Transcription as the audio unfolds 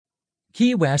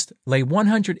Key West lay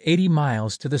 180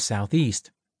 miles to the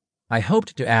southeast. I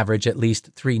hoped to average at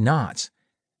least 3 knots.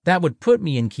 That would put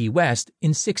me in Key West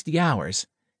in 60 hours.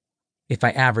 If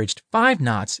I averaged 5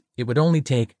 knots, it would only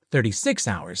take 36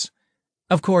 hours.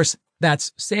 Of course,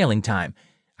 that's sailing time.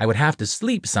 I would have to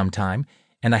sleep sometime,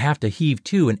 and I have to heave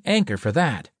to and anchor for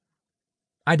that.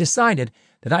 I decided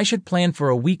that I should plan for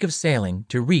a week of sailing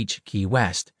to reach Key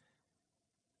West.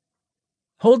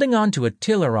 Holding on to a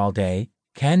tiller all day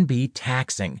can be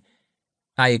taxing.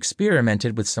 I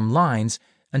experimented with some lines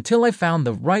until I found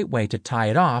the right way to tie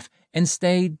it off and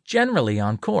stay generally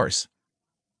on course.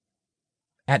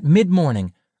 At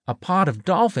mid-morning, a pod of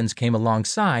dolphins came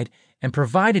alongside and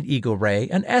provided Eagle Ray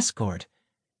an escort.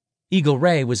 Eagle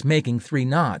Ray was making 3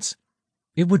 knots.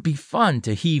 It would be fun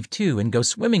to heave to and go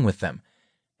swimming with them.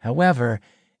 However,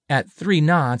 at 3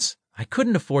 knots, I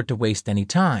couldn't afford to waste any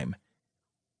time.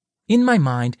 In my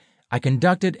mind, I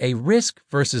conducted a risk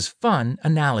versus fun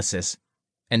analysis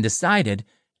and decided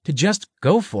to just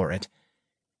go for it.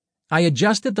 I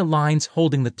adjusted the lines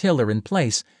holding the tiller in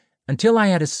place until I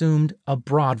had assumed a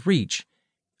broad reach.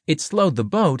 It slowed the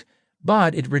boat,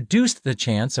 but it reduced the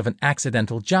chance of an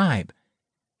accidental jibe.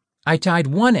 I tied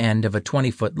one end of a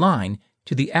 20-foot line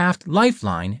to the aft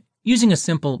lifeline using a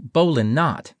simple bowline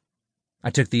knot. I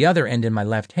took the other end in my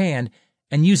left hand,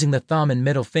 and using the thumb and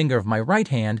middle finger of my right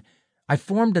hand, I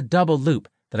formed a double loop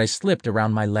that I slipped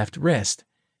around my left wrist.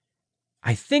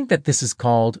 I think that this is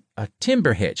called a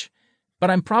timber hitch, but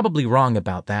I'm probably wrong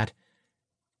about that.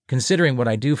 Considering what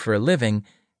I do for a living,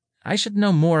 I should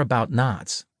know more about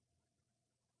knots.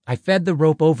 I fed the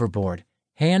rope overboard,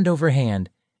 hand over hand,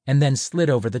 and then slid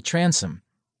over the transom.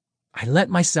 I let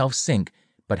myself sink,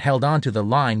 but held on to the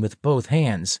line with both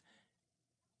hands.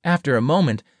 After a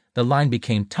moment, the line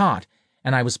became taut,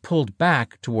 and I was pulled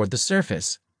back toward the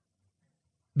surface.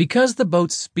 Because the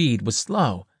boat's speed was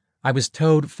slow, I was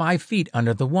towed 5 feet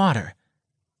under the water.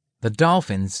 The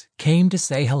dolphins came to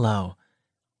say hello.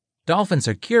 Dolphins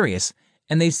are curious,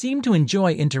 and they seem to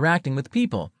enjoy interacting with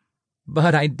people,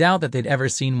 but I doubt that they'd ever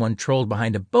seen one trolled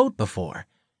behind a boat before.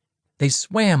 They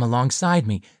swam alongside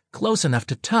me, close enough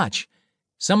to touch.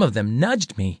 Some of them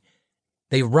nudged me.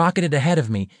 They rocketed ahead of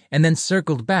me and then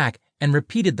circled back and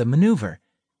repeated the maneuver.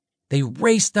 They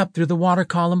raced up through the water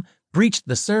column, breached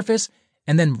the surface,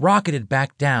 and then rocketed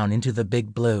back down into the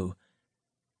big blue.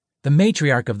 The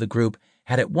matriarch of the group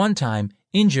had at one time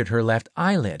injured her left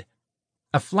eyelid.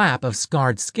 A flap of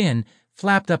scarred skin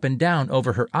flapped up and down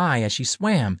over her eye as she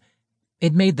swam.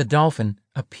 It made the dolphin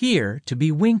appear to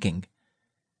be winking.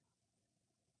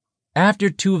 After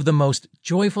 2 of the most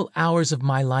joyful hours of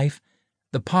my life,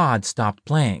 the pod stopped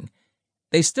playing.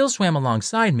 They still swam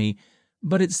alongside me,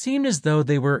 but it seemed as though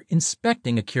they were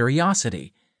inspecting a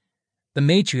curiosity. The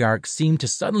matriarch seemed to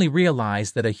suddenly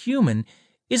realize that a human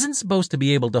isn't supposed to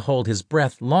be able to hold his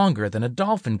breath longer than a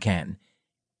dolphin can.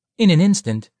 In an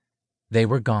instant, they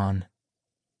were gone.